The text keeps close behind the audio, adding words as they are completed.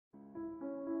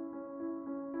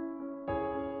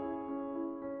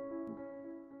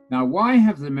Now, why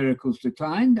have the miracles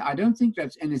declined? I don't think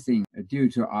that's anything due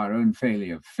to our own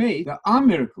failure of faith. There are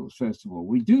miracles, first of all.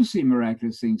 We do see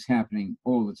miraculous things happening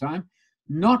all the time.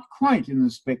 Not quite in the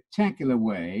spectacular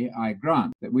way, I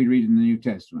grant, that we read in the New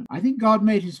Testament. I think God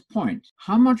made his point.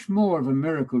 How much more of a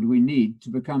miracle do we need to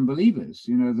become believers?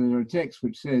 You know, there are texts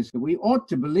which says that we ought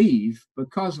to believe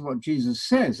because of what Jesus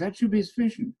says. That should be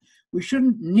sufficient. We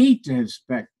shouldn't need to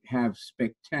have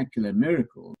spectacular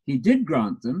miracles. He did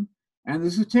grant them. And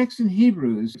there's a text in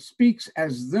Hebrews that speaks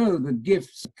as though the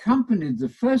gifts accompanied the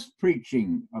first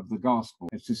preaching of the gospel,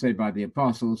 as to say by the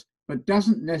apostles, but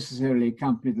doesn't necessarily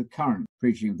accompany the current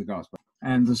preaching of the gospel.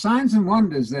 And the signs and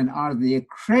wonders then are the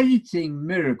accrediting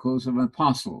miracles of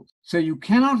apostles. So you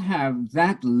cannot have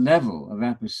that level of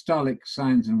apostolic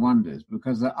signs and wonders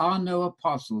because there are no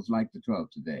apostles like the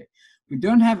 12 today. We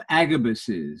don't have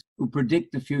Agabuses who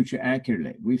predict the future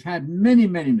accurately. We've had many,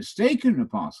 many mistaken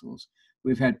apostles.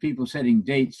 We've had people setting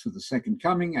dates for the second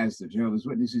coming, as the Jehovah's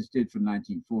Witnesses did for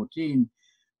 1914.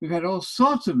 We've had all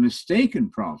sorts of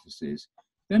mistaken prophecies.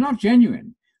 They're not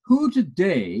genuine. Who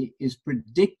today is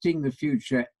predicting the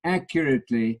future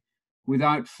accurately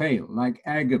without fail, like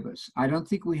Agabus? I don't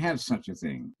think we have such a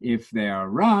thing. If they are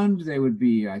around, they would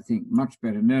be, I think, much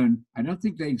better known. I don't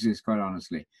think they exist, quite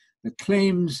honestly. The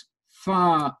claims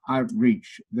far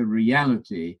outreach the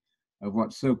reality of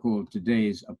what so-called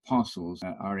today's apostles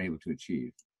are able to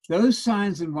achieve. Those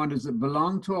signs and wonders that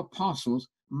belong to apostles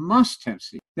must have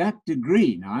seen that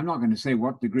degree. Now, I'm not going to say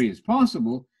what degree is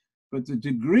possible, but the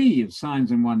degree of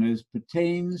signs and wonders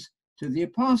pertains to the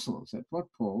apostles. That's what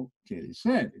Paul clearly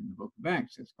said in the book of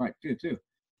Acts. That's quite clear too.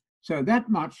 So that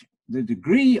much, the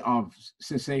degree of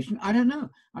cessation, I don't know.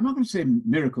 I'm not going to say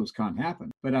miracles can't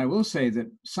happen, but I will say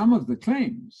that some of the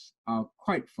claims are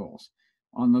quite false.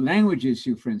 On the language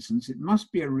issue, for instance, it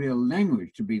must be a real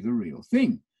language to be the real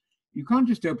thing. You can't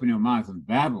just open your mouth and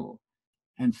babble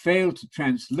and fail to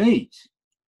translate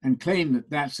and claim that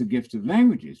that's a gift of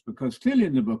languages, because clearly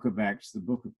in the book of Acts, the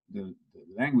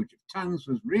language of tongues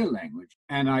was real language.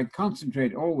 And I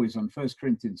concentrate always on 1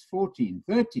 Corinthians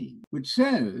 14:13, which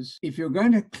says, if you're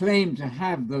going to claim to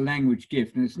have the language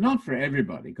gift, and it's not for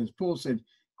everybody, because Paul said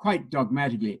quite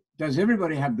dogmatically, does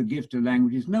everybody have the gift of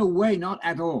languages? No way, not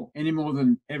at all, any more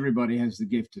than everybody has the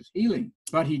gift of healing.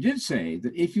 But he did say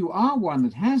that if you are one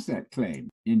that has that claim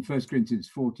in 1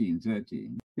 Corinthians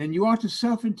 14:13, then you are to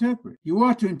self-interpret. You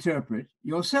are to interpret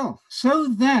yourself so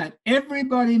that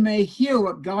everybody may hear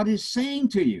what God is saying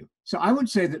to you. So I would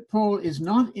say that Paul is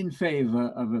not in favor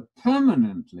of a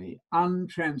permanently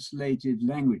untranslated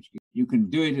language. You can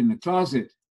do it in the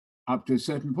closet up to a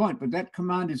certain point, but that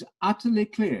command is utterly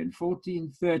clear in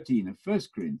 14:13 of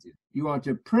 1 Corinthians. You are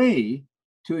to pray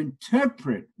to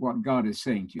interpret what God is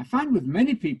saying to you. I find with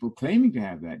many people claiming to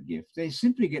have that gift, they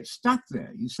simply get stuck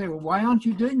there. You say, well, why aren't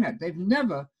you doing that? They've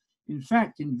never, in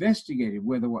fact, investigated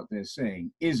whether what they're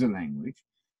saying is a language.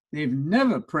 They've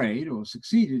never prayed or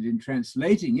succeeded in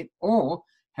translating it or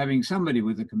having somebody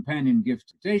with a companion gift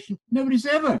citation. Nobody's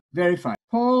ever verified.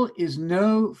 Paul is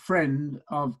no friend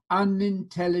of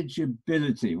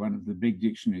unintelligibility, one of the big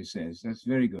dictionaries says. That's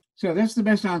very good. So that's the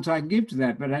best answer I can give to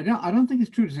that, but I don't think it's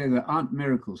true to say there aren't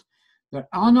miracles. There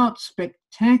are not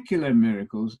spectacular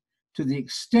miracles to the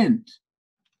extent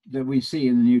that we see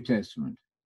in the New Testament.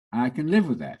 I can live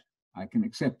with that. I can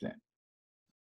accept that.